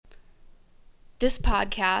This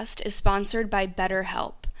podcast is sponsored by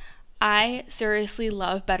BetterHelp. I seriously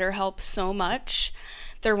love BetterHelp so much.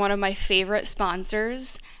 They're one of my favorite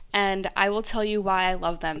sponsors, and I will tell you why I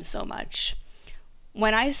love them so much.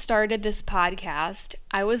 When I started this podcast,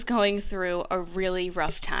 I was going through a really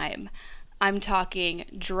rough time. I'm talking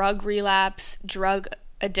drug relapse, drug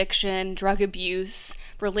addiction, drug abuse,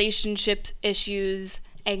 relationship issues,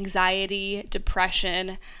 anxiety,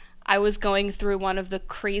 depression. I was going through one of the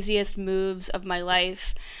craziest moves of my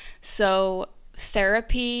life. So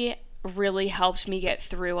therapy really helped me get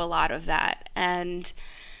through a lot of that. And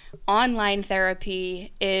online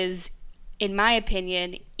therapy is, in my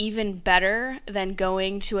opinion, even better than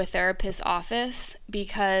going to a therapist's office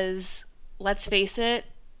because, let's face it,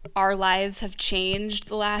 our lives have changed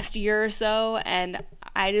the last year or so, and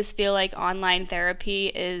I just feel like online therapy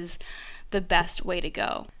is the best way to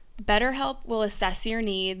go. BetterHelp will assess your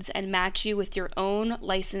needs and match you with your own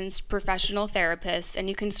licensed professional therapist, and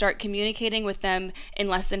you can start communicating with them in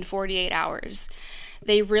less than 48 hours.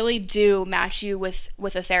 They really do match you with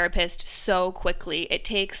a therapist so quickly. It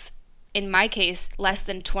takes, in my case, less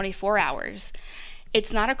than 24 hours.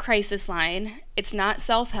 It's not a crisis line. It's not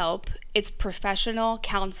self-help. It's professional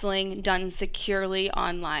counseling done securely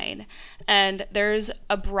online. And there's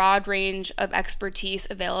a broad range of expertise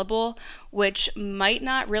available, which might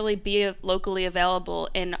not really be locally available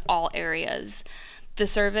in all areas. The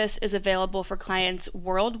service is available for clients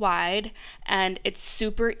worldwide, and it's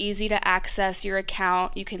super easy to access your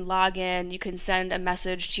account. You can log in, you can send a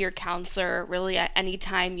message to your counselor really at any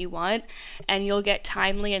time you want, and you'll get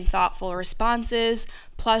timely and thoughtful responses.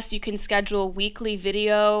 Plus, you can schedule weekly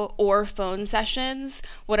video or phone sessions,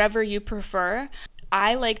 whatever you prefer.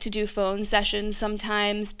 I like to do phone sessions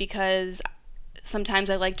sometimes because sometimes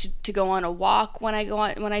I like to go on a walk when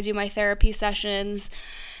I do my therapy sessions.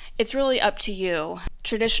 It's really up to you.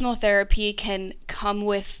 Traditional therapy can come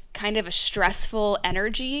with kind of a stressful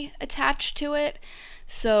energy attached to it.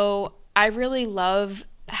 So I really love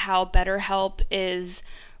how BetterHelp is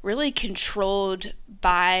really controlled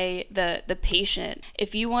by the patient.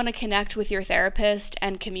 If you want to connect with your therapist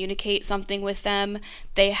and communicate something with them,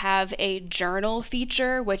 they have a journal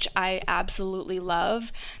feature, which I absolutely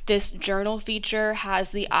love. This journal feature has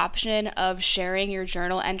the option of sharing your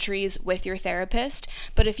journal entries with your therapist,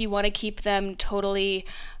 but if you want to keep them totally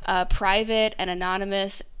private and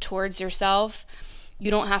anonymous towards yourself, you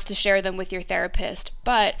don't have to share them with your therapist.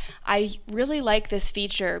 But I really like this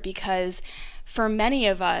feature because for many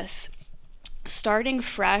of us, starting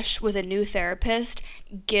fresh with a new therapist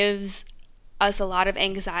gives us a lot of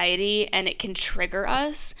anxiety and it can trigger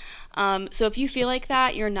us. So if you feel like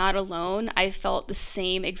that, you're not alone. I felt the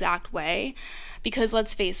same exact way. Because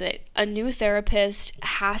let's face it, a new therapist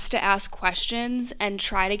has to ask questions and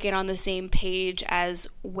try to get on the same page as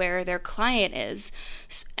where their client is.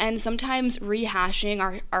 And sometimes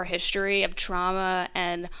rehashing our history of trauma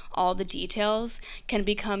and all the details can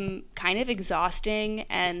become kind of exhausting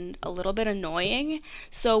and a little bit annoying.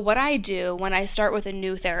 So what I do when I start with a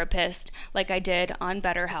new therapist, like I did on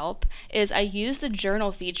BetterHelp, is I use the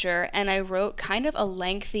journal feature and I wrote kind of a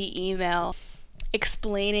lengthy email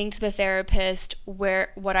explaining to the therapist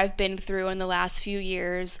what I've been through in the last few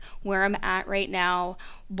years, where I'm at right now,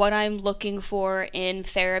 what I'm looking for in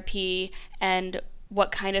therapy, and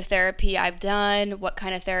what kind of therapy I've done, what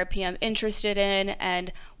kind of therapy I'm interested in,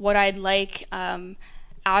 and what I'd like out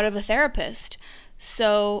of a therapist.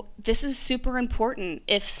 So this is super important.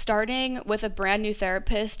 If starting with a brand new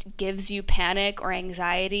therapist gives you panic or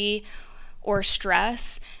anxiety or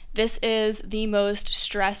stress, this is the most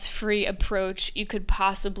stress-free approach you could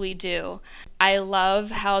possibly do. I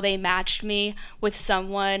love how they matched me with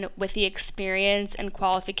someone with the experience and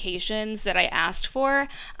qualifications that I asked for.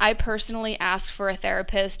 I personally asked for a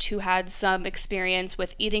therapist who had some experience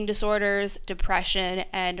with eating disorders, depression,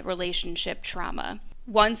 and relationship trauma.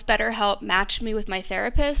 Once BetterHelp matched me with my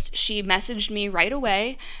therapist, she messaged me right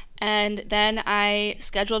away, and then I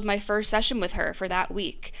scheduled my first session with her for that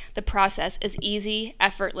week. The process is easy,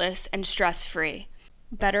 effortless, and stress-free.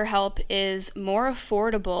 BetterHelp is more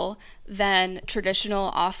affordable than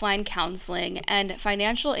traditional offline counseling, and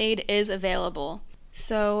financial aid is available.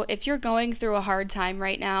 So if you're going through a hard time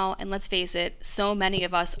right now, and let's face it, so many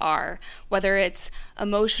of us are, whether it's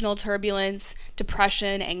emotional turbulence,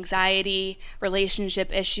 depression, anxiety, relationship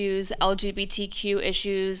issues, LGBTQ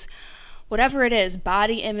issues, whatever it is,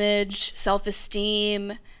 body image,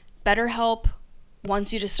 self-esteem, BetterHelp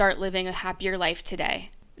wants you to start living a happier life today.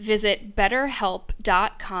 Visit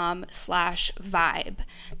betterhelp.com/vibe.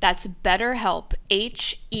 That's BetterHelp,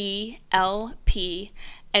 HELP,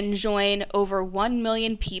 and join over 1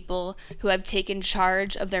 million people who have taken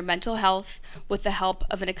charge of their mental health with the help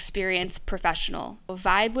of an experienced professional.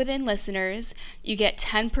 Vibe Within listeners, you get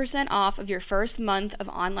 10% off of your first month of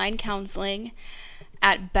online counseling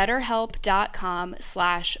at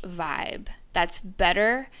betterhelp.com/vibe. That's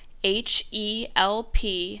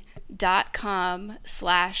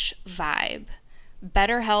betterhelp.com/vibe.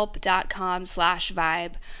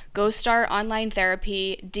 betterhelp.com/vibe. Go start online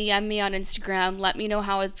therapy, DM me on Instagram, let me know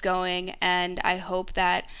how it's going, and I hope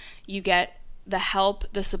that you get the help,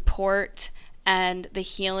 the support, and the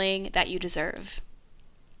healing that you deserve.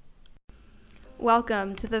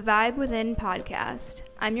 Welcome to the Vibe Within podcast.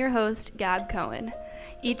 I'm your host, Gab Cohen.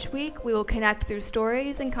 Each week, we will connect through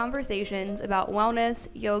stories and conversations about wellness,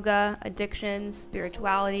 yoga, addictions,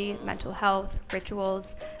 spirituality, mental health,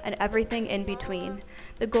 rituals, and everything in between.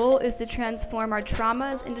 The goal is to transform our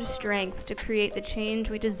traumas into strengths to create the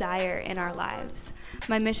change we desire in our lives.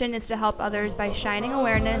 My mission is to help others by shining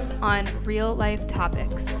awareness on real-life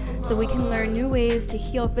topics so we can learn new ways to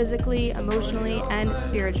heal physically, emotionally, and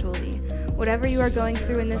spiritually. Whatever you are going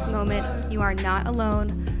through in this moment, you are not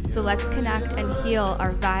alone, so let's connect and heal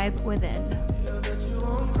our vibe within.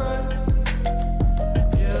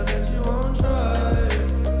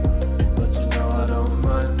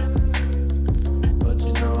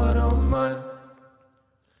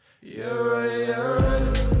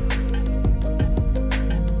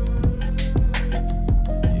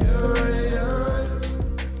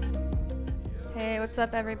 Hey, what's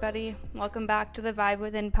up, everybody? Welcome back to the Vibe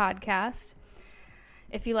Within podcast.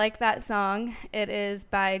 If you like that song, it is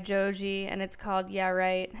by Joji, and it's called Yeah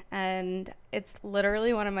Right, and it's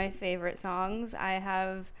literally one of my favorite songs. I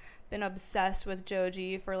have been obsessed with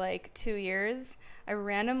Joji for like 2 years. I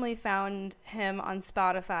randomly found him on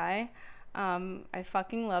Spotify. I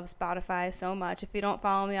fucking love Spotify so much. If you don't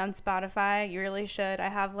follow me on Spotify, you really should. I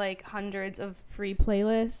have like hundreds of free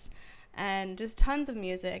playlists and just tons of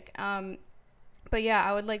music. But yeah,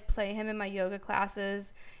 I would like play him in my yoga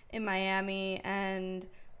classes in Miami, and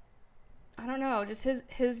I don't know, just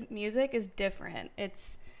his music is different.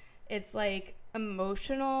 It's like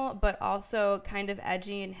emotional, but also kind of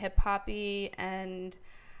edgy and hip-hoppy and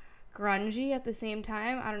grungy at the same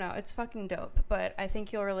time. I don't know, it's fucking dope, but I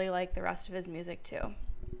think you'll really like the rest of his music too.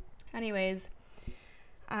 Anyways,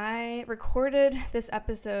 I recorded this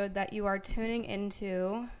episode that you are tuning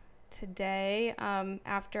into today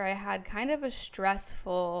after I had kind of a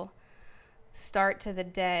stressful start to the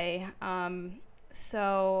day.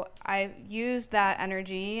 So I used that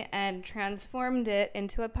energy and transformed it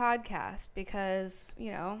into a podcast because,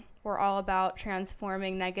 you know, we're all about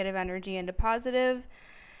transforming negative energy into positive.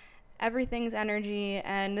 Everything's energy,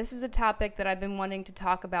 and this is a topic that I've been wanting to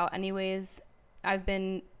talk about anyways. I've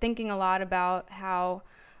been thinking a lot about how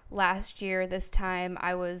last year, this time,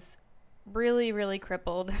 I was really, really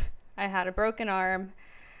crippled. I had a broken arm,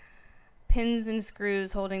 pins and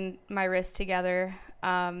screws holding my wrist together.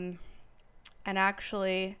 And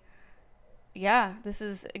actually, yeah, this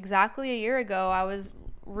is exactly a year ago. I was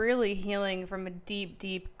really healing from a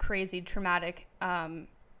deep, crazy, traumatic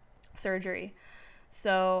surgery.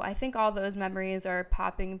 So I think all those memories are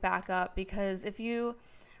popping back up because if you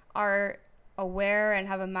are aware and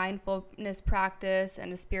have a mindfulness practice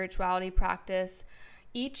and a spirituality practice,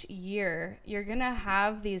 each year you're going to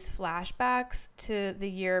have these flashbacks to the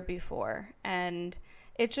year before, and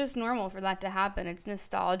it's just normal for that to happen. It's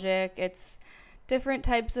nostalgic. It's different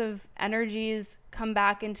types of energies come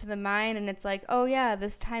back into the mind, and it's like, oh yeah,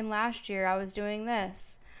 this time last year I was doing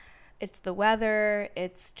this. It's the weather.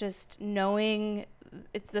 It's just knowing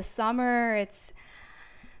it's the summer.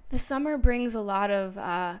 The summer brings a lot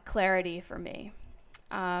of clarity for me.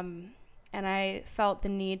 And I felt the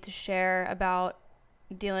need to share about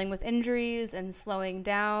dealing with injuries and slowing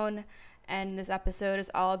down, and this episode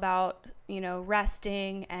is all about, you know,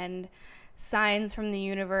 resting and signs from the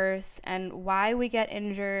universe and why we get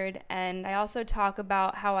injured. And I also talk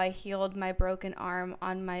about how I healed my broken arm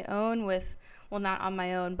on my own not on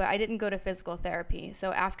my own, but I didn't go to physical therapy.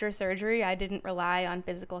 So after surgery, I didn't rely on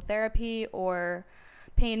physical therapy or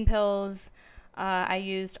pain pills. I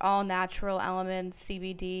used all natural elements,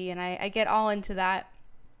 CBD, and I get all into that.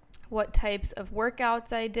 What types of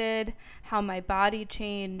workouts I did, how my body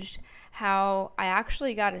changed, how I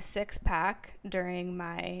actually got a 6-pack during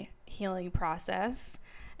my healing process,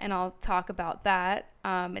 and I'll talk about that.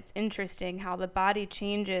 It's interesting how the body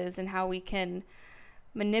changes and how we can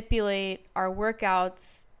manipulate our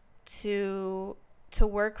workouts to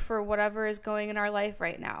work for whatever is going in our life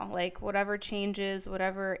right now. Like whatever changes,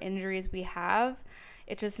 whatever injuries we have,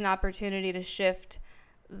 it's just an opportunity to shift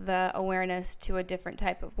the awareness to a different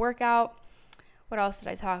type of workout. what else did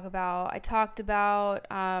I talk about? I talked about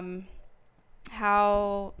how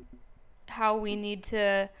we need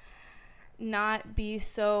to not be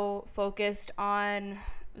so focused on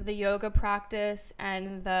the yoga practice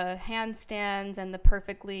and the handstands and the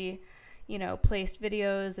perfectly, placed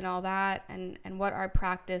videos and all that, and what our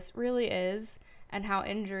practice really is, and how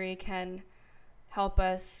injury can help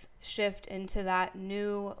us shift into that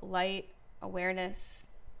new light awareness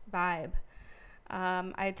vibe.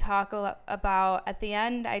 I talk about, at the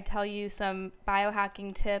end, I tell you some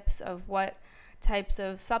biohacking tips of what types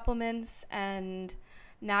of supplements and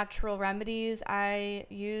natural remedies I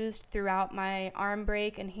used throughout my arm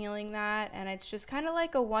break and healing that. And it's just kind of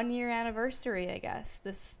like a 1-year anniversary, I guess,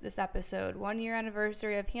 this episode. 1-year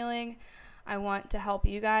anniversary of healing. I want to help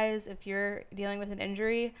you guys. If you're dealing with an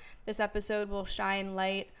injury, this episode will shine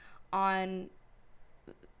light on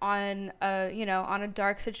a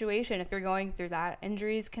dark situation. If you're going through that,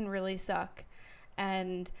 injuries can really suck,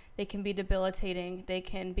 and they can be debilitating. They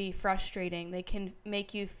can be frustrating. They can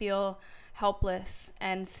make you feel helpless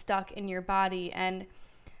and stuck in your body. And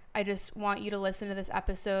I just want you to listen to this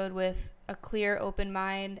episode with a clear, open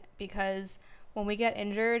mind, because when we get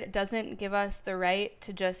injured, it doesn't give us the right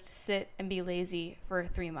to just sit and be lazy for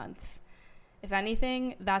 3 months. If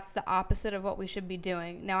anything, that's the opposite of what we should be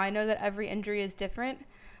doing. Now, I know that every injury is different,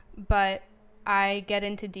 but I get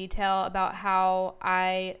into detail about how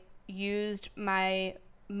I used my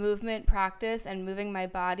movement practice and moving my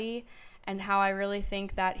body, and how I really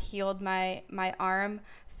think that healed my arm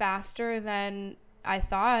faster than I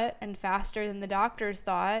thought and faster than the doctors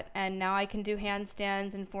thought. And now I can do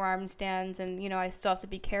handstands and forearm stands, and I still have to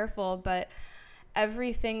be careful, but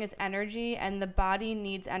everything is energy, and the body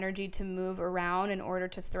needs energy to move around in order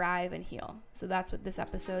to thrive and heal. So that's what this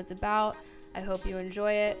episode's about. I hope you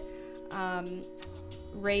enjoy it.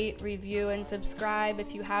 Rate, review, and subscribe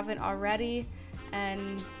if you haven't already.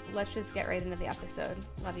 And let's just get right into the episode.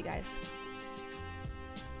 Love you guys.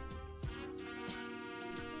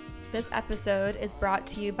 This episode is brought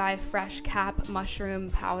to you by FreshCap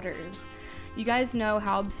mushroom powders. You guys know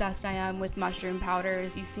how obsessed I am with mushroom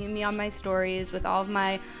powders. You see me on my stories with all of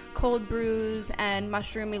my cold brews and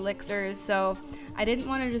mushroom elixirs, so I didn't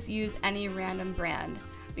want to just use any random brand,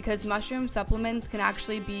 because mushroom supplements can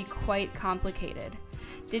actually be quite complicated.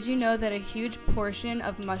 Did you know that a huge portion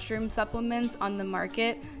of mushroom supplements on the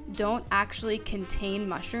market don't actually contain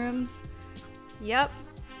mushrooms? Yep.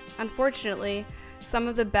 Unfortunately, some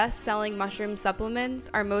of the best-selling mushroom supplements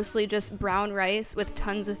are mostly just brown rice with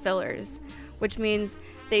tons of fillers, which means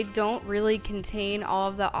they don't really contain all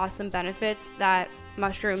of the awesome benefits that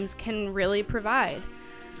mushrooms can really provide.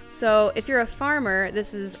 So if you're a farmer,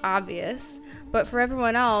 this is obvious, but for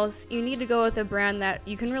everyone else, you need to go with a brand that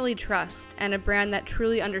you can really trust and a brand that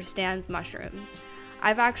truly understands mushrooms.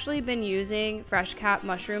 I've actually been using FreshCap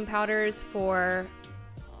mushroom powders for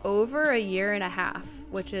over 1.5 years,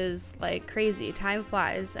 which is like crazy. Time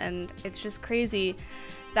flies, and it's just crazy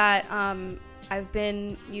that I've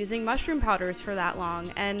been using mushroom powders for that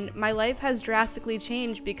long, and my life has drastically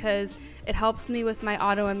changed because it helps me with my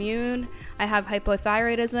autoimmune. I have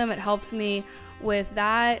hypothyroidism. It helps me with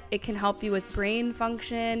that. It can help you with brain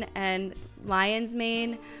function, and lion's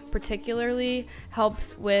mane particularly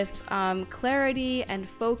helps with clarity and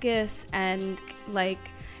focus, and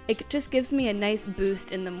it just gives me a nice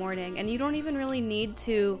boost in the morning. And you don't even really need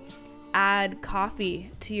to add coffee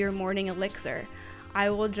to your morning elixir. I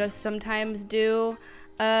will just sometimes do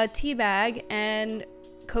a tea bag and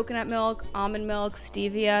coconut milk, almond milk,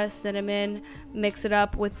 stevia, cinnamon, mix it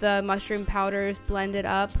up with the mushroom powders, blend it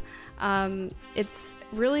up. It's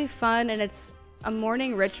really fun, and it's a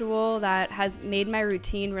morning ritual that has made my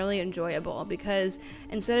routine really enjoyable, because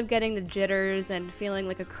instead of getting the jitters and feeling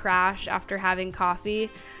like a crash after having coffee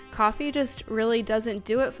just really doesn't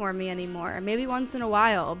do it for me anymore. Maybe once in a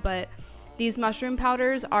while, but these mushroom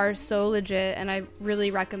powders are so legit, and I really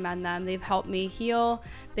recommend them. They've helped me heal.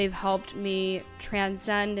 They've helped me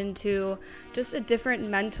transcend into just a different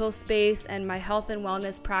mental space, and my health and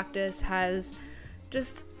wellness practice has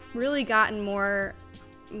just really gotten more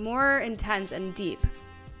intense and deep.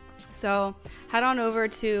 So head on over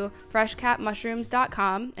to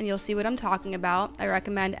freshcapmushrooms.com and you'll see what I'm talking about. I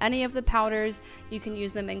recommend any of the powders. You can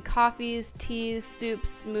use them in coffees, teas,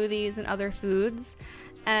 soups, smoothies, and other foods.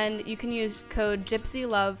 And you can use code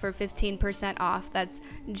GYPSYLOVE for 15% off. That's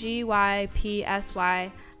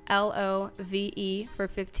GYPSYLOVE for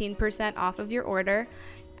 15% off of your order.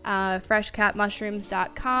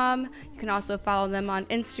 Freshcapmushrooms.com. You can also follow them on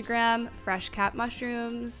Instagram,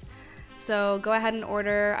 freshcapmushrooms. So go ahead and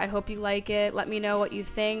order. I hope you like it. Let me know what you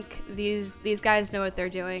think. These guys know what they're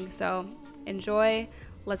doing. So enjoy.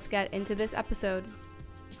 let's get into this episode.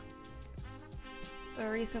 So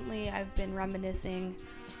recently I've been reminiscing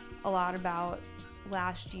a lot about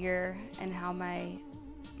last year and how my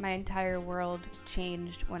entire world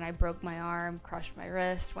changed when I broke my arm, crushed my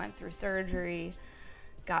wrist, went through surgery,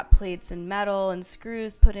 got plates and metal and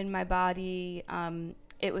screws put in my body.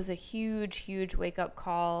 It was a huge wake-up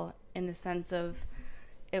call in the sense of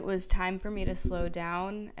it was time for me to slow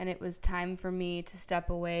down, and it was time for me to step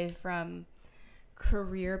away from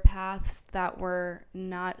career paths that were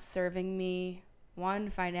not serving me, one,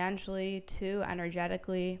 financially, two,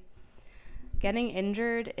 energetically. Getting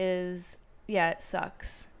injured it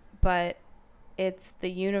sucks, but it's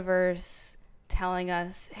the universe telling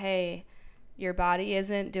us, hey, your body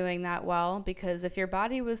isn't doing that well, because if your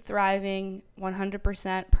body was thriving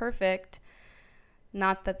 100% perfect,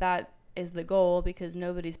 not that is the goal because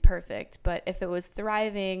nobody's perfect, but if it was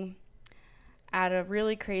thriving at a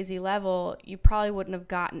really crazy level, you probably wouldn't have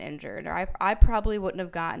gotten injured, or I probably wouldn't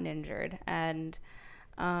have gotten injured. And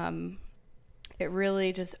it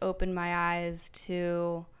really just opened my eyes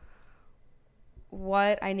to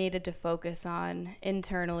what I needed to focus on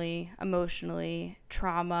internally, emotionally,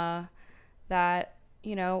 trauma, that,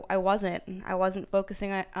 I wasn't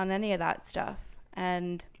focusing on any of that stuff.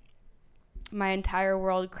 And my entire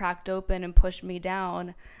world cracked open and pushed me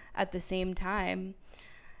down at the same time.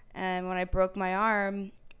 And when I broke my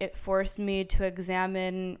arm, it forced me to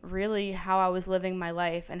examine really how I was living my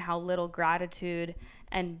life and how little gratitude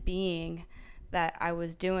and being that I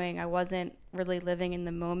was doing. I wasn't really living in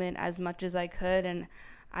the moment as much as I could, and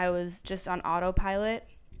I was just on autopilot.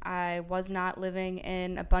 I was not living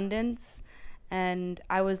in abundance, and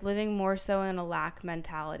I was living more so in a lack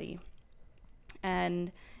mentality.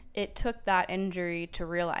 And it took that injury to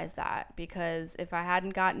realize that, because if I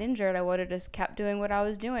hadn't gotten injured, I would have just kept doing what I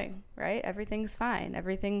was doing, right? Everything's fine.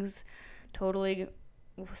 Everything's totally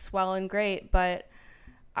swell and great, but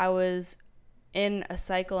I was in a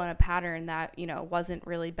cycle and a pattern that, wasn't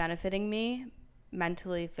really benefiting me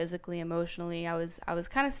mentally, physically, emotionally. I was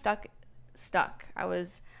kind of stuck. I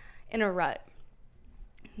was in a rut.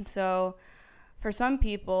 And so for some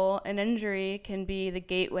people, an injury can be the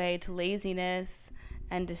gateway to laziness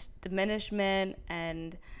and diminishment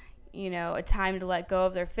and, a time to let go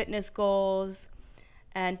of their fitness goals.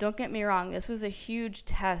 And don't get me wrong, this was a huge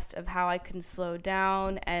test of how I can slow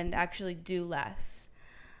down and actually do less,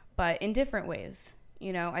 but in different ways.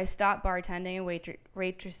 I stopped bartending and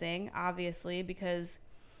waitressing, obviously, because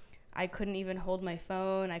I couldn't even hold my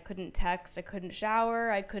phone. I couldn't text. I couldn't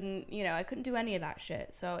shower. I couldn't do any of that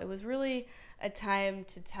shit. So it was really a time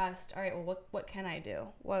to test, all right, well, what can I do?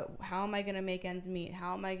 How am I going to make ends meet?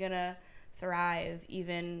 How am I going to thrive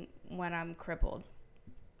even when I'm crippled?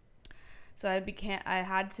 So I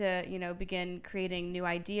had to, begin creating new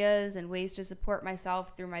ideas and ways to support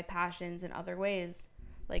myself through my passions in other ways,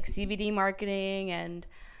 like CBD marketing and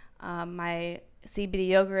my CBD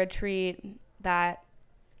yoga retreat that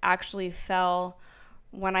actually fell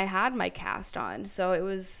when I had my cast on. So it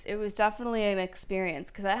was definitely an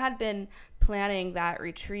experience, because I had been planning that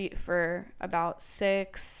retreat for about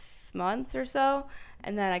 6 months or so,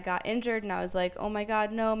 and then I got injured and I was like, oh my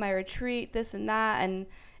God, no, my retreat, this and that. And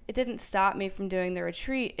it didn't stop me from doing the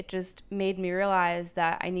retreat. It just made me realize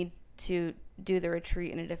that I need to do the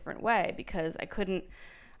retreat in a different way, because I couldn't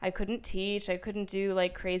teach, I couldn't do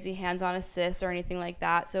like crazy hands-on assists or anything like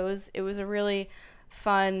that. So it was a really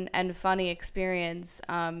fun and funny experience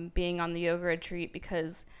being on the yoga retreat,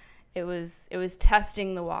 because it was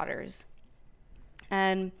testing the waters.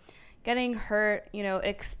 And getting hurt,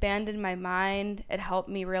 expanded my mind. It helped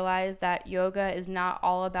me realize that yoga is not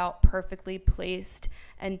all about perfectly placed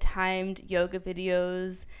and timed yoga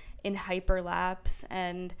videos in hyperlapse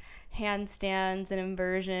and handstands and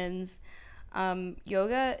inversions.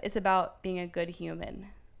 Yoga is about being a good human.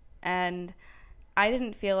 And I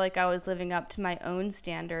didn't feel like I was living up to my own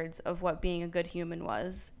standards of what being a good human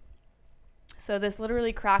was. So this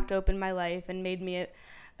literally cracked open my life and made me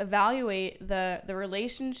evaluate the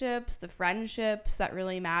relationships, the friendships that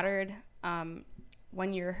really mattered.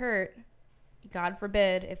 When you're hurt, God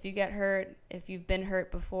forbid, if you get hurt, if you've been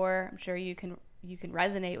hurt before, I'm sure you can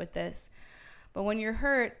resonate with this. But when you're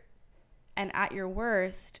hurt and at your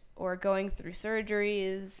worst, or going through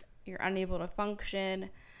surgeries, you're unable to function,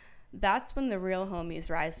 that's when the real homies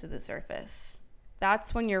rise to the surface.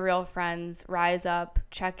 That's when your real friends rise up,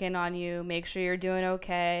 check in on you, make sure you're doing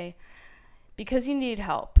okay, because you need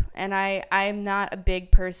help. And I'm not a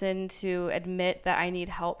big person to admit that I need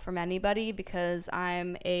help from anybody, because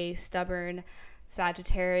I'm a stubborn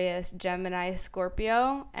Sagittarius, Gemini,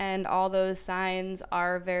 Scorpio, and all those signs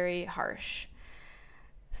are very harsh.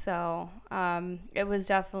 So it was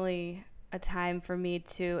definitely a time for me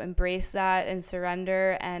to embrace that and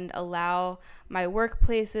surrender and allow my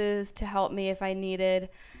workplaces to help me if I needed.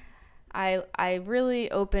 I really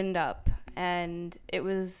opened up, and it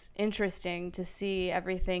was interesting to see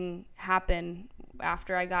everything happen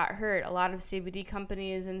after I got hurt. A lot of CBD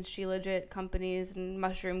companies and Shilajit companies and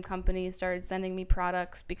mushroom companies started sending me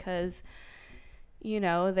products because,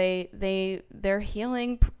 they're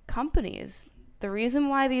healing companies. The reason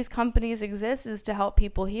why these companies exist is to help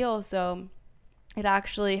people heal. So it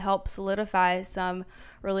actually helps solidify some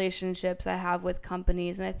relationships I have with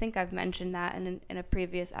companies. And I think I've mentioned that in a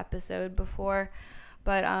previous episode before.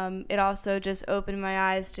 But it also just opened my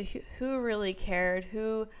eyes to who really cared,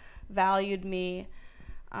 who valued me.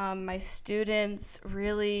 My students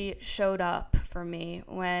really showed up for me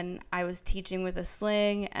when I was teaching with a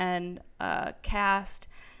sling and a cast.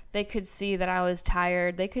 They could see that I was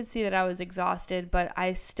tired. They could see that I was exhausted, but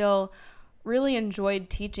I still really enjoyed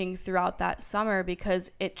teaching throughout that summer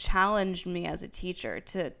because it challenged me as a teacher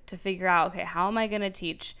to figure out, okay, how am I going to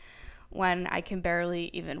teach when I can barely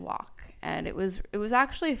even walk? And it was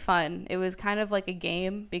actually fun. It was kind of like a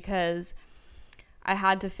game because I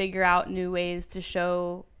had to figure out new ways to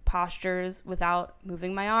show postures without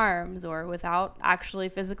moving my arms or without actually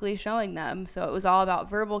physically showing them. So it was all about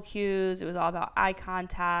verbal cues. It was all about eye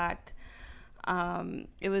contact.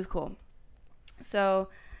 It was cool. So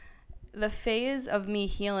the phase of me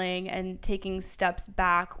healing and taking steps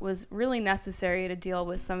back was really necessary to deal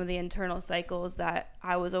with some of the internal cycles that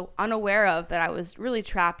I was unaware of, that I was really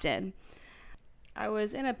trapped in. I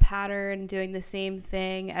was in a pattern doing the same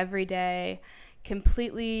thing every day,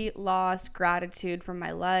 completely lost gratitude for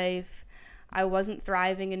my life. I wasn't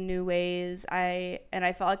thriving in new ways. I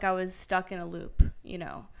felt like I was stuck in a loop, You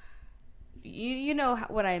know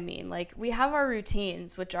what I mean. Like, we have our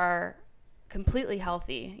routines, which are completely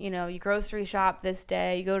healthy. You grocery shop this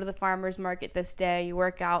day, you go to the farmer's market this day, you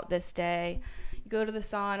work out this day, you go to the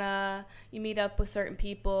sauna, you meet up with certain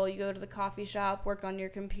people, you go to the coffee shop, work on your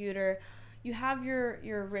computer. You have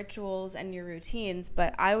your rituals and your routines,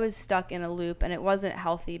 but I was stuck in a loop, and it wasn't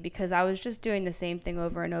healthy because I was just doing the same thing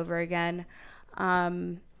over and over again.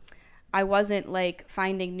 I wasn't like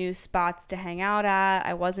finding new spots to hang out at.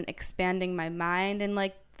 I wasn't expanding my mind in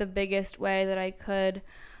like the biggest way that I could.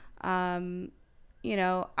 I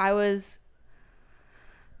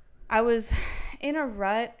was in a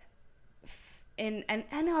rut and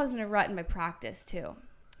I was in a rut in my practice too.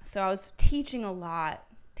 So I was teaching a lot,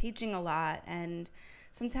 and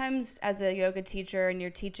sometimes as a yoga teacher and you're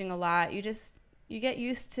teaching a lot, you get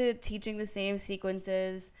used to teaching the same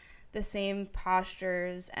sequences, the same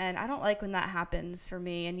postures, and I don't like when that happens for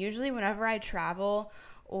me. And usually whenever I travel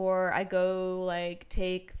or I go like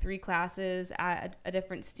take 3 classes at a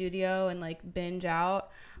different studio and like binge out,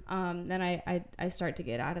 then I start to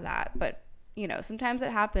get out of that. But sometimes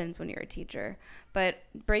it happens when you're a teacher. But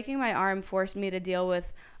breaking my arm forced me to deal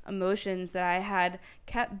with emotions that I had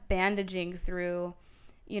kept bandaging through,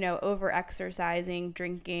 over exercising,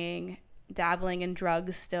 drinking, dabbling in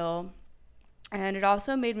drugs still. And it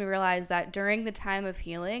also made me realize that during the time of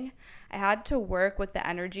healing, I had to work with the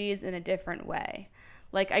energies in a different way.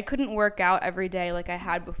 Like, I couldn't work out every day like I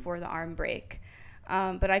had before the arm break,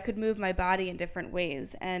 but I could move my body in different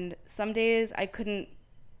ways. And some days I couldn't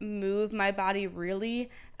move my body really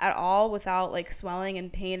at all without like swelling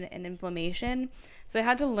and pain and inflammation. So I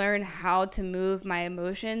had to learn how to move my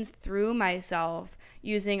emotions through myself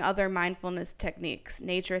using other mindfulness techniques,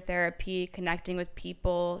 nature therapy, connecting with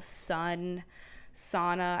people, sun,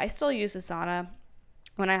 sauna. I still use a sauna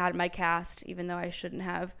when I had my cast, even though I shouldn't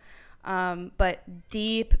have. But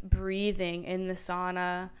deep breathing in the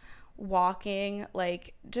sauna, walking,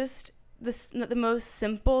 like just the most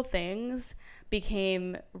simple things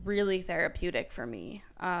became really therapeutic for me.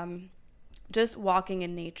 Just walking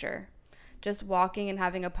in nature, just walking and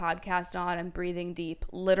having a podcast on and breathing deep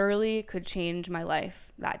literally could change my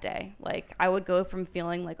life that day. Like, I would go from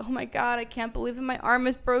feeling like, oh my God, I can't believe that my arm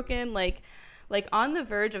is broken, like on the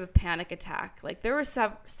verge of a panic attack. Like, there were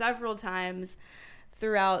several times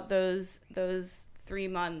throughout those 3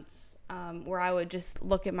 months where I would just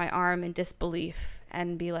look at my arm in disbelief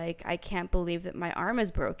and be like, I can't believe that my arm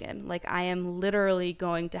is broken. Like, I am literally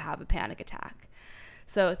going to have a panic attack.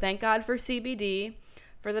 So thank God for CBD,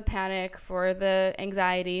 for the panic, for the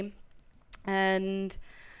anxiety, and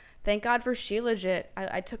thank God for Shilajit.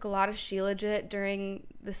 I took a lot of Shilajit during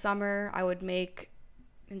the summer. I would make,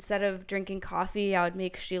 instead of drinking coffee, I would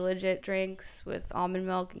make Shilajit drinks with almond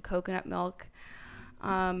milk and coconut milk.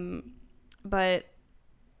 But,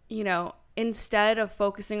 instead of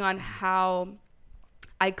focusing on how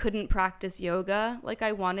I couldn't practice yoga like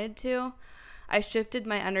I wanted to. I shifted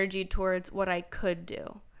my energy towards what I could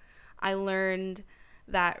do. I learned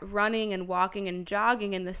that running and walking and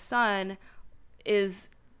jogging in the sun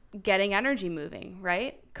is getting energy moving,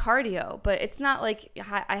 right? Cardio. But it's not like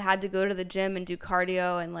I had to go to the gym and do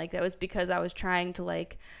cardio and like that was because I was trying to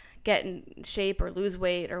like get in shape or lose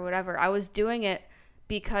weight or whatever. I was doing it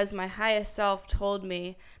because my highest self told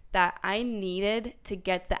me that I needed to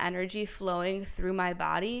get the energy flowing through my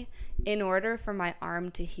body in order for my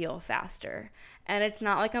arm to heal faster. And it's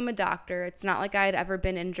not like I'm a doctor. It's not like I had ever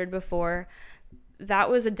been injured before. That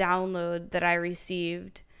was a download that I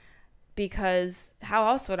received because how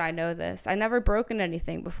else would I know this? I never broken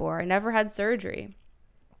anything before. I never had surgery.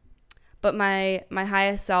 But my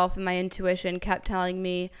highest self and my intuition kept telling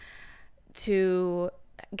me to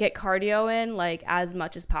get cardio in like as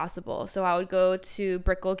much as possible. So I would go to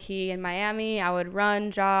Brickell Key in Miami. I would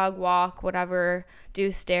run, jog, walk, whatever,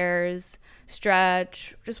 do stairs,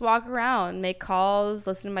 stretch, just walk around, make calls,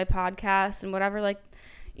 listen to my podcasts and whatever. Like,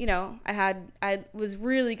 you know, I was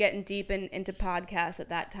really getting deep into podcasts at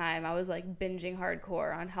that time. I was like binging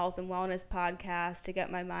hardcore on health and wellness podcasts to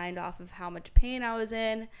get my mind off of how much pain I was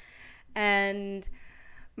in. And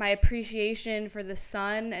my appreciation for the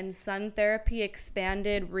sun and sun therapy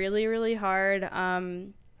expanded really, really hard.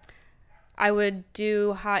 I would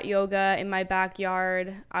do hot yoga in my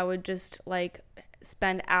backyard. I would just like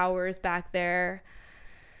spend hours back there,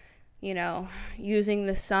 you know, using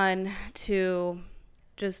the sun to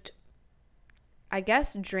just, I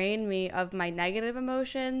guess, drain me of my negative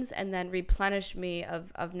emotions and then replenish me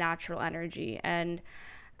of natural energy. And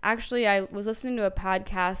actually, I was listening to a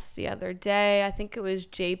podcast the other day. I think it was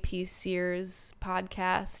JP Sears'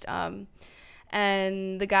 podcast.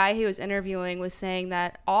 And the guy he was interviewing was saying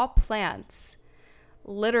that all plants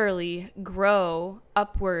literally grow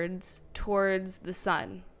upwards towards the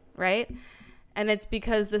sun, right? And it's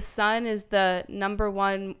because the sun is the number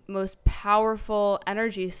one most powerful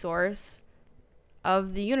energy source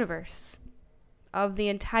of the universe, of the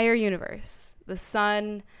entire universe. The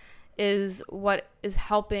sun is what is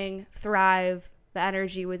helping thrive the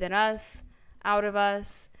energy within us, out of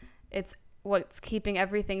us. It's what's keeping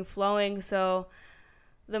everything flowing. So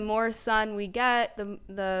the more sun we get,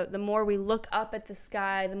 the more we look up at the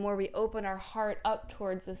sky, the more we open our heart up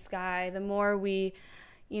towards the sky, the more we,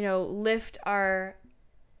 you know, lift our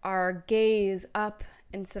gaze up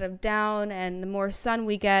instead of down, and the more sun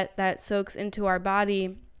we get that soaks into our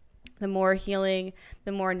body, the more healing,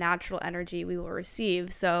 the more natural energy we will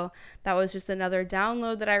receive. So that was just another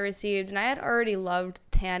download that I received. And I had already loved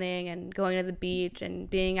tanning and going to the beach and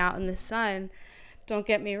being out in the sun. Don't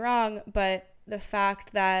get me wrong, but the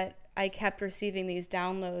fact that I kept receiving these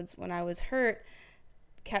downloads when I was hurt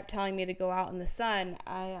kept telling me to go out in the sun.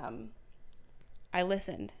 I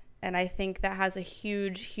listened. And I think that has a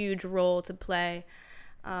huge, huge role to play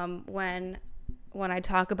when I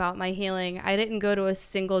talk about my healing. I didn't go to a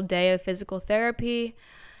single day of physical therapy,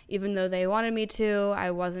 even though they wanted me to.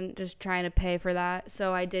 I wasn't just trying to pay for that.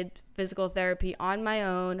 So I did physical therapy on my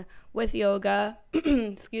own with yoga,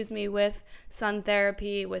 with sun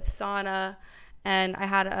therapy, with sauna, and I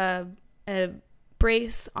had a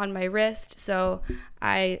brace on my wrist. So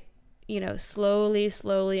I, slowly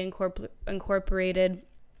incorporated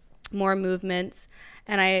more movements,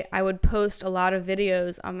 and I would post a lot of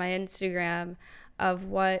videos on my Instagram of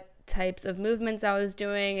what types of movements I was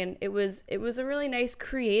doing, and it was a really nice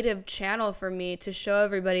creative channel for me to show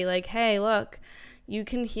everybody, like, hey, look, you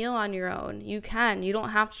can heal on your own. You don't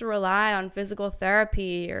have to rely on physical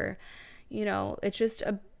therapy, or it's just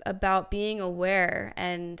about being aware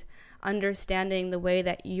and understanding the way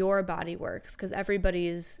that your body works, because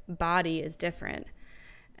everybody's body is different.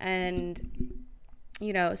 And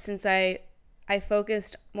since I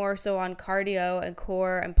focused more so on cardio and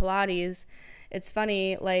core and Pilates, it's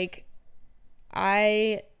funny, like,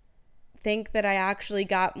 I think that I actually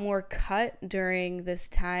got more cut during this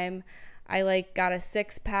time. I got a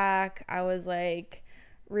 6-pack. I was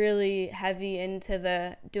really heavy into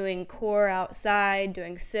the doing core outside,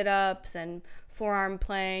 doing sit-ups and forearm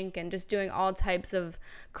plank, and just doing all types of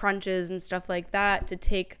crunches and stuff like that to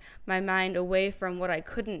take my mind away from what I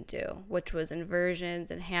couldn't do, which was inversions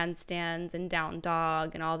and handstands and down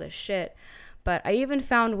dog and all this shit. But I even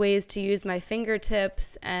found ways to use my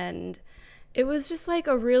fingertips, and it was just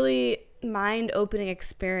a really mind-opening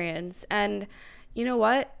experience. And you know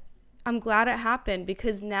what? I'm glad it happened,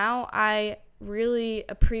 because now I really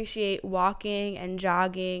appreciate walking and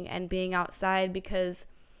jogging and being outside, because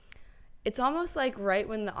it's almost like right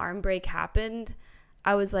when the arm break happened,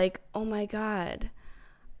 I was like, oh my God,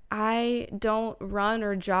 I don't run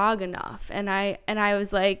or jog enough. And I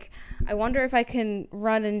was like, I wonder if I can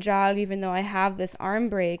run and jog even though I have this arm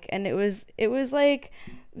break. And it was like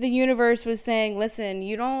the universe was saying, listen,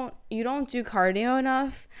 you don't do cardio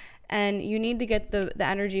enough, and you need to get the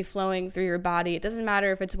energy flowing through your body. It doesn't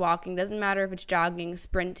matter if it's walking, doesn't matter if it's jogging,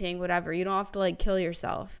 sprinting, whatever. You don't have to like kill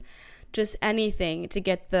yourself. Just anything to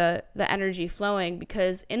get the energy flowing,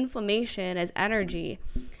 because inflammation is energy.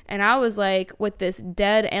 And I was like, with this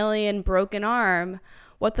dead alien broken arm,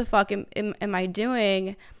 what the fuck am I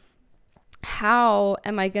doing? How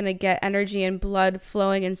am I going to get energy and blood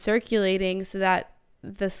flowing and circulating so that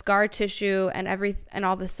the scar tissue and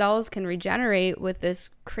all the cells can regenerate with this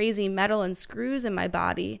crazy metal and screws in my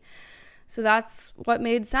body? So that's what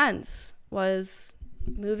made sense, was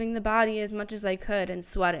moving the body as much as I could and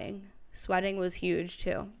sweating. Sweating was huge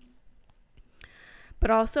too. But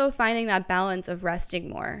also finding that balance of resting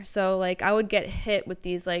more. So like I would get hit with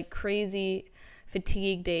these like crazy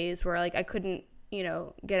fatigue days where like I couldn't,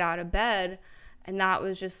 get out of bed. And that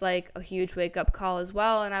was just like a huge wake up call as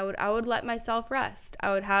well. And I would let myself rest.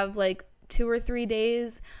 I would have like 2 or 3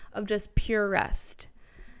 days of just pure rest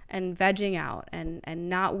and vegging out and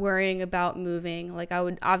not worrying about moving. Like I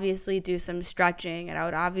would obviously do some stretching, and I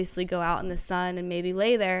would obviously go out in the sun and maybe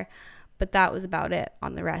lay there, but that was about it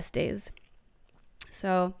on the rest days.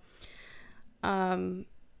 So,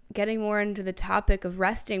 getting more into the topic of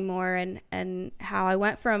resting more and how I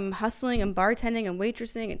went from hustling and bartending and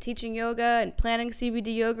waitressing and teaching yoga and planning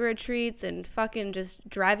CBD yoga retreats and fucking just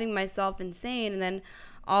driving myself insane. And then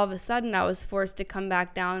all of a sudden I was forced to come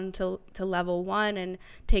back down to level 1 and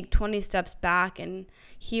take 20 steps back and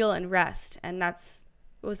heal and rest. And it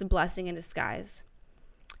was a blessing in disguise.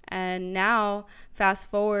 And now,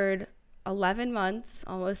 fast forward 11 months,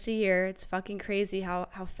 almost a year. It's fucking crazy how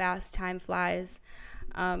fast time flies.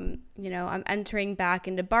 I'm entering back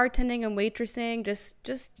into bartending and waitressing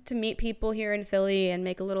just to meet people here in Philly and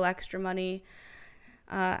make a little extra money.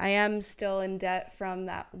 I am still in debt from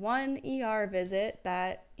that one ER visit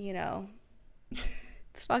that,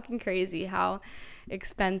 it's fucking crazy how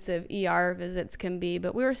expensive ER visits can be,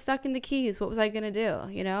 but we were stuck in the Keys. What was I going to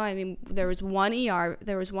do? There was one ER,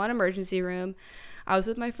 there was one emergency room. I was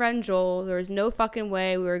with my friend Joel. There was no fucking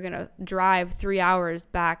way we were going to drive 3 hours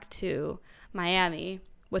back to Miami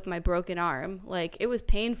with my broken arm. Like, it was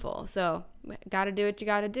painful. So, got to do what you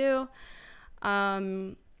got to do.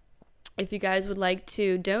 If you guys would like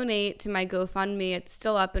to donate to my GoFundMe, it's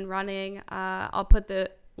still up and running. I'll put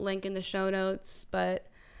the link in the show notes, but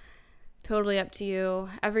totally up to you.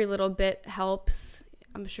 Every little bit helps.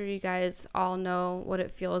 I'm sure you guys all know what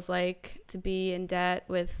it feels like to be in debt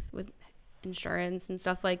with insurance and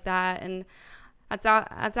stuff like that, and that's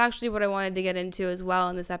actually what I wanted to get into as well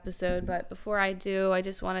in this episode. But before I do, I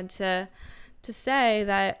just wanted to say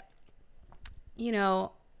that,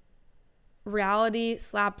 reality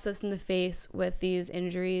slaps us in the face with these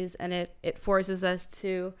injuries, and it forces us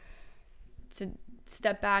to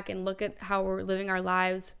step back and look at how we're living our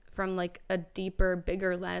lives from like a deeper,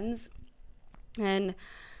 bigger lens. And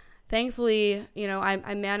thankfully,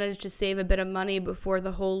 I managed to save a bit of money before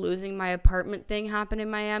the whole losing my apartment thing happened in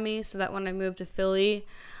Miami, so that when I moved to Philly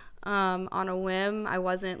on a whim, I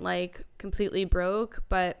wasn't like completely broke.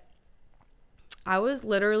 But I was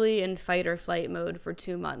literally in fight or flight mode for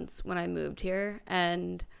 2 months when I moved here.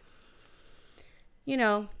 And,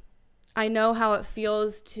 I know how it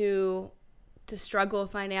feels to struggle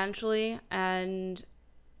financially, and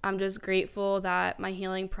I'm just grateful that my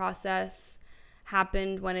healing process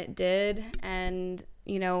happened when it did. And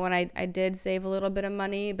when I did save a little bit of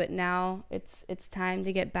money, but now it's time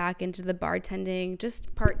to get back into the bartending,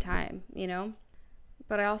 just part-time.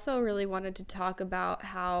 But I also really wanted to talk about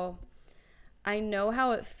how I know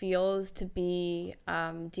how it feels to be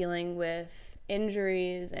dealing with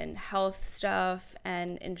injuries and health stuff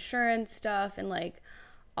and insurance stuff and like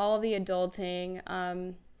all the adulting.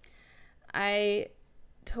 I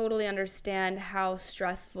totally understand how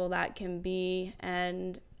stressful that can be,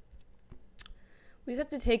 and we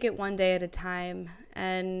just have to take it one day at a time.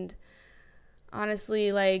 And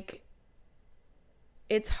honestly, like,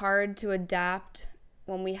 it's hard to adapt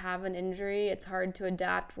when we have an injury. It's hard to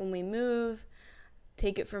adapt when we move.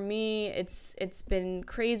 Take it from me, it's been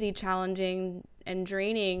crazy challenging and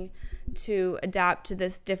draining to adapt to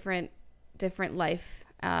this different life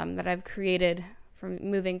that I've created from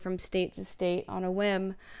moving from state to state on a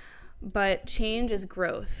whim. But change is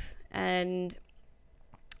growth, and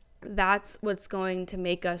that's what's going to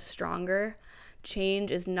make us stronger.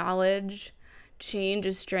 Change is knowledge. Change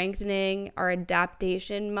is strengthening our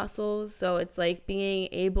adaptation muscles. So it's like being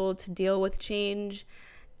able to deal with change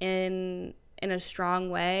in in a strong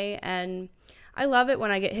way. And I love it when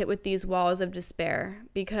I get hit with these walls of despair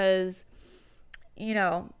because,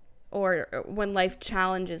 or when life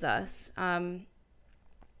challenges us.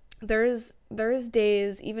 There's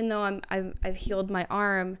days, even though I've healed my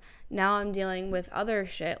arm, now I'm dealing with other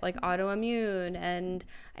shit like autoimmune, and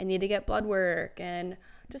I need to get blood work and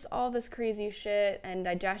just all this crazy shit, and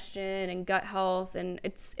digestion and gut health, and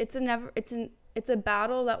it's a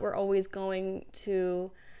battle that we're always going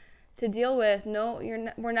to deal with.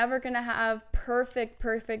 We're never going to have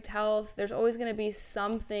perfect health. There's always going to be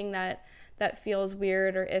something that feels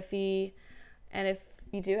weird or iffy. And if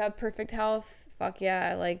you do have perfect health, fuck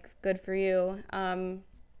yeah, like, good for you.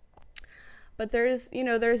 But there's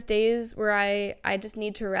days where I just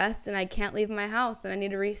need to rest and I can't leave my house and I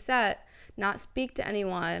need to reset, not speak to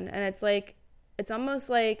anyone. And it's almost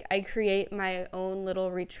like I create my own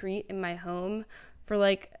little retreat in my home for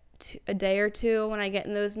like a day or two when I get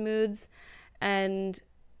in those moods. And,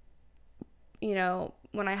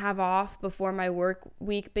 when I have off before my work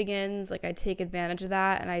week begins, like, I take advantage of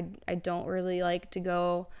that, and I don't really like to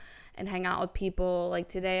go and hang out with people. Like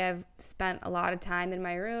today, I've spent a lot of time in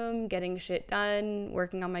my room getting shit done,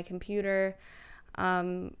 working on my computer.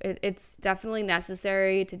 It's definitely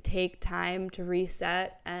necessary to take time to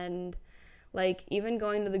reset, and like even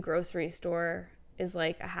going to the grocery store is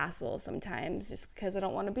like a hassle sometimes, just because I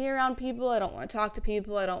don't want to be around people, I don't want to talk to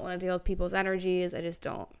people, I don't want to deal with people's energies, I just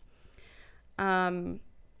don't.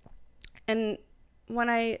 And when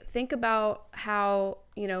I think about how,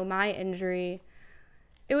 my injury,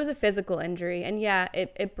 it was a physical injury, and yeah,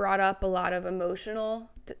 it brought up a lot of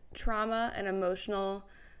emotional trauma and emotional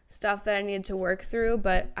stuff that I needed to work through.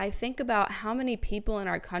 But I think about how many people in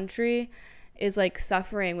our country is like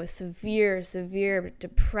suffering with severe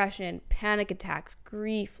depression, panic attacks,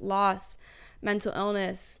 grief, loss, mental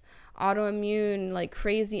illness, autoimmune, like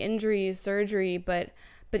crazy injuries, surgery, but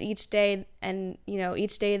each day, and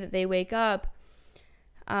each day that they wake up,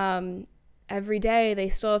 every day they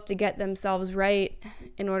still have to get themselves right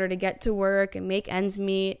in order to get to work and make ends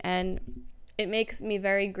meet. And it makes me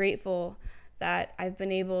very grateful that I've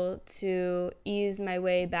been able to ease my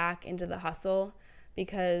way back into the hustle,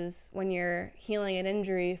 because when you're healing an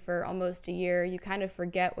injury for almost a year, you kind of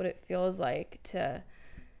forget what it feels like to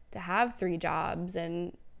have 3 jobs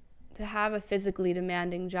and to have a physically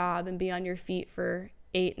demanding job and be on your feet for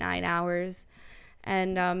 8-9 hours.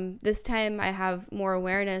 And this time I have more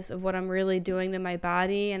awareness of what I'm really doing to my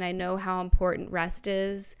body, and I know how important rest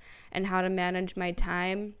is and how to manage my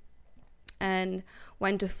time and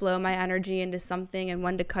when to flow my energy into something and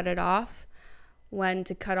when to cut it off, when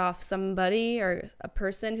to cut off somebody or a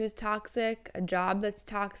person who's toxic, a job that's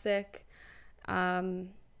toxic.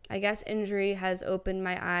 I guess injury has opened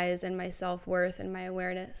my eyes and my self-worth and my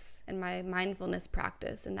awareness and my mindfulness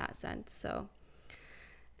practice in that sense. So,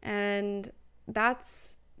 and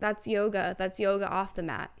that's yoga. That's yoga off the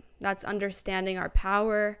mat. That's understanding our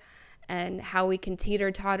power and how we can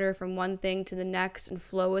teeter-totter from one thing to the next and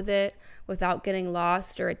flow with it without getting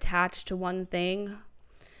lost or attached to one thing.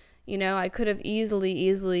 I could have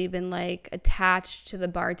easily been like attached to the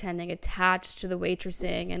bartending, attached to the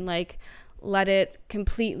waitressing, and like let it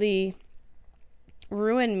completely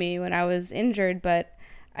ruin me when I was injured. But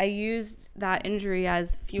I used that injury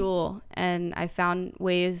as fuel, and I found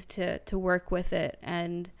ways to work with it.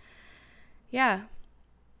 And yeah,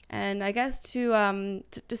 and I guess to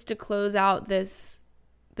just to close out this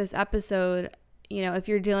episode, if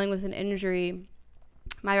you're dealing with an injury,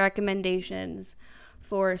 my recommendations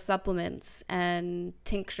for supplements and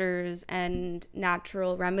tinctures and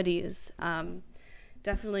natural remedies,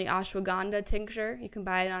 definitely ashwagandha tincture. You can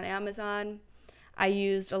buy it on Amazon. I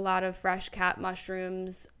used a lot of fresh cat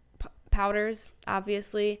mushrooms powders,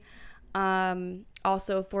 obviously.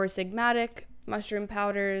 Also Four Sigmatic mushroom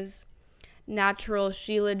powders, natural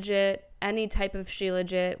Shilajit, any type of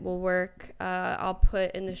Shilajit will work. I'll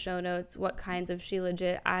put in the show notes what kinds of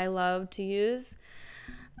Shilajit I love to use.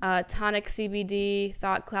 Tonic CBD,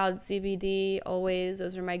 Thought Cloud CBD, always.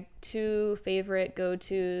 Those are my 2 favorite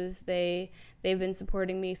go-tos. They've been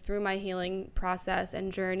supporting me through my healing process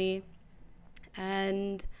and journey.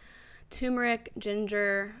 And turmeric,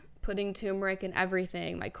 ginger, putting turmeric in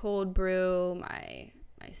everything. My cold brew, my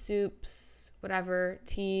soups, whatever,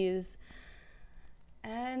 teas.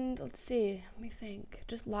 And let's see, let me think.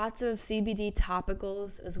 Just lots of CBD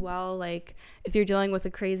topicals as well. Like if you're dealing with a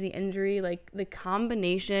crazy injury, like the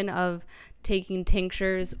combination of taking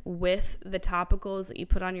tinctures with the topicals that you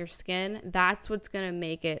put on your skin, that's what's going to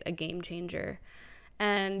make it a game changer.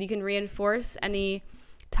 And you can reinforce any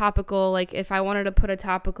topical, like if I wanted to put a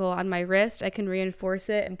topical on my wrist, I can reinforce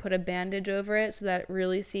it and put a bandage over it so that it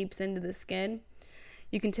really seeps into the skin.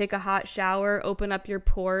 You can take a hot shower, open up your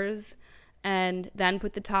pores, and then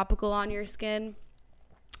put the topical on your skin.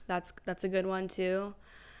 That's a good one too.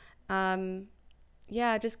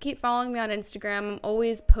 Yeah, just keep following me on Instagram. I'm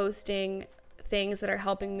always posting things that are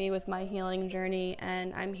helping me with my healing journey,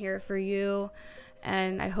 and I'm here for you.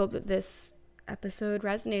 And I hope that this episode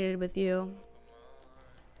resonated with you.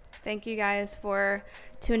 Thank you guys for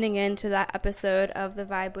tuning in to that episode of The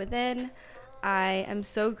Vibe Within. I am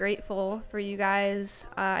so grateful for you guys.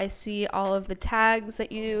 I see all of the tags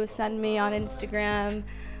that you send me on Instagram.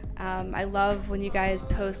 I love when you guys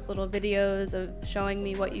post little videos of showing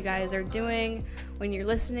me what you guys are doing. When you're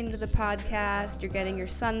listening to the podcast, you're getting your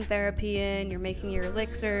sun therapy in, you're making your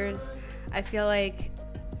elixirs. I feel like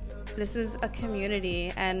this is a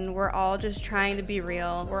community, and we're all just trying to be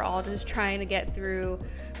real. We're all just trying to get through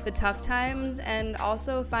the tough times and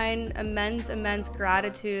also find immense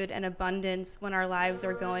gratitude and abundance when our lives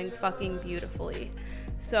are going fucking beautifully.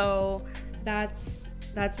 So that's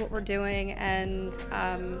what we're doing. And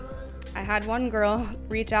I had one girl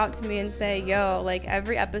reach out to me and say, yo, like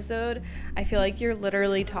every episode, I feel like you're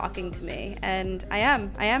literally talking to me. And I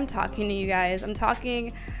am talking to you guys. I'm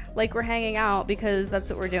talking like we're hanging out because that's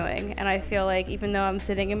what we're doing. And I feel like even though I'm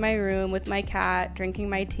sitting in my room with my cat, drinking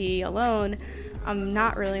my tea alone, I'm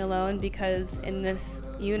not really alone, because in this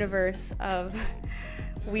universe of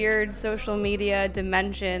weird social media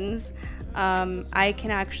dimensions, I can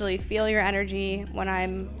actually feel your energy when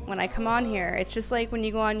I come on here. It's just like when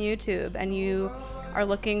you go on YouTube and you are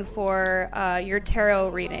looking for your tarot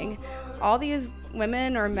reading. All these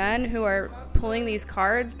women or men who are pulling these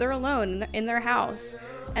cards, they're alone in their house,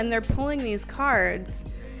 and they're pulling these cards,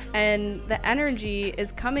 and the energy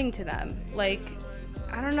is coming to them. Like,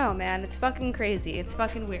 I don't know, man. It's fucking crazy. It's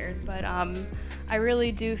fucking weird. But I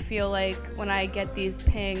really do feel like when I get these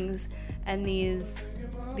pings and these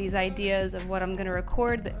ideas of what I'm going to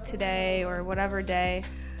record today or whatever day,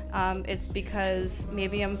 it's because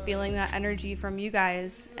maybe I'm feeling that energy from you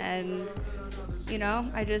guys, and you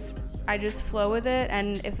know, I just flow with it.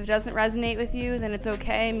 And if it doesn't resonate with you, then it's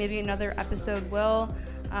okay. Maybe another episode will.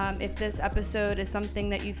 If this episode is something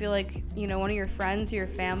that you feel like, you know, one of your friends or your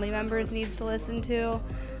family members needs to listen to,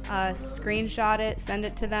 screenshot it, send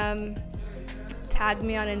it to them. Tag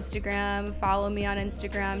me on Instagram, follow me on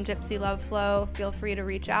Instagram, Gypsy Love Flow. Feel free to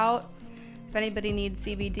reach out. If anybody needs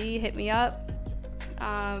CBD, hit me up.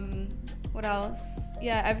 What else?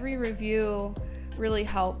 Yeah, every review really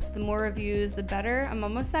helps. The more reviews, the better. I'm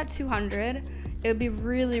almost at 200. It would be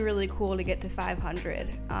really, really cool to get to 500.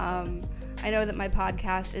 I know that my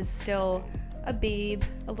podcast is still a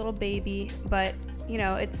little baby, but you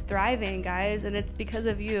know, it's thriving, guys, and it's because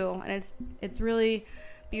of you. And it's really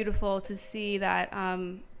beautiful to see that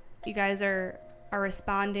you guys are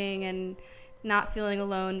responding and not feeling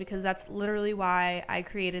alone, because that's literally why I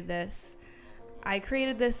created this. I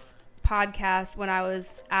created this podcast when I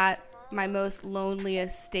was at my most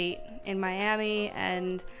loneliest state in Miami,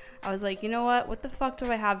 and I was like, you know what the fuck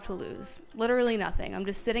do I have to lose? Literally nothing. I'm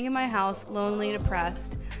just sitting in my house, lonely,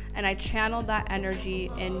 depressed, and I channeled that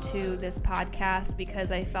energy into this podcast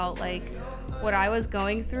because I felt like what I was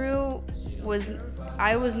going through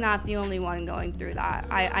I was not the only one going through that.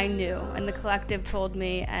 I knew, and the collective told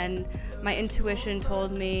me, and my intuition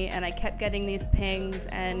told me, and I kept getting these pings,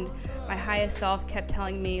 and my highest self kept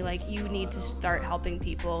telling me, like, you need to start helping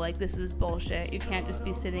people. Like, this is bullshit. You can't just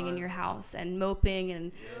be sitting in your house and moping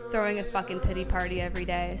and throwing a fucking pity party every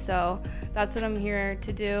day. So that's what I'm here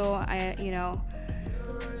to do.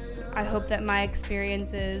 I hope that my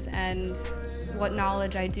experiences and what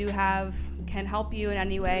knowledge I do have can help you in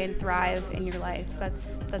any way and thrive in your life.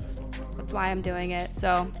 That's why I'm doing it.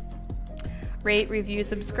 So rate, review,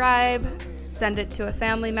 subscribe, send it to a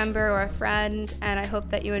family member or a friend, and I hope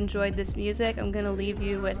that you enjoyed this music. I'm gonna leave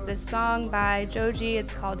you with this song by Joji.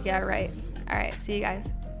 It's called Yeah Right. All right, see you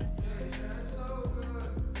guys.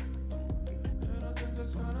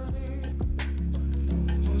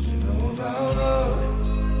 What you know about love?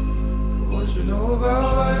 What you know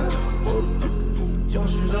about life? What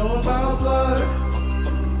you know about blood?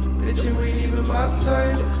 Bitch, you ain't even my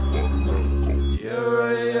type. Yeah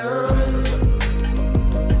right, yeah right.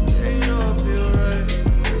 Yeah, you know I feel right.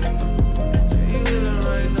 Yeah, you living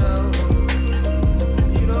right now.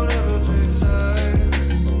 You don't ever pick sides.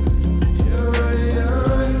 Yeah right, yeah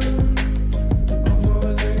right. I'm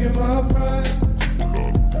overthinking my pride.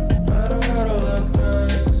 I don't gotta look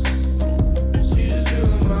nice. She just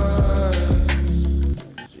feeling my eyes.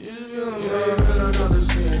 She just feeling my eyes.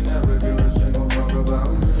 She ain't never give a single fuck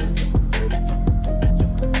about me.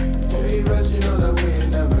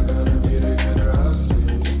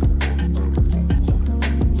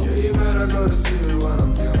 love to see her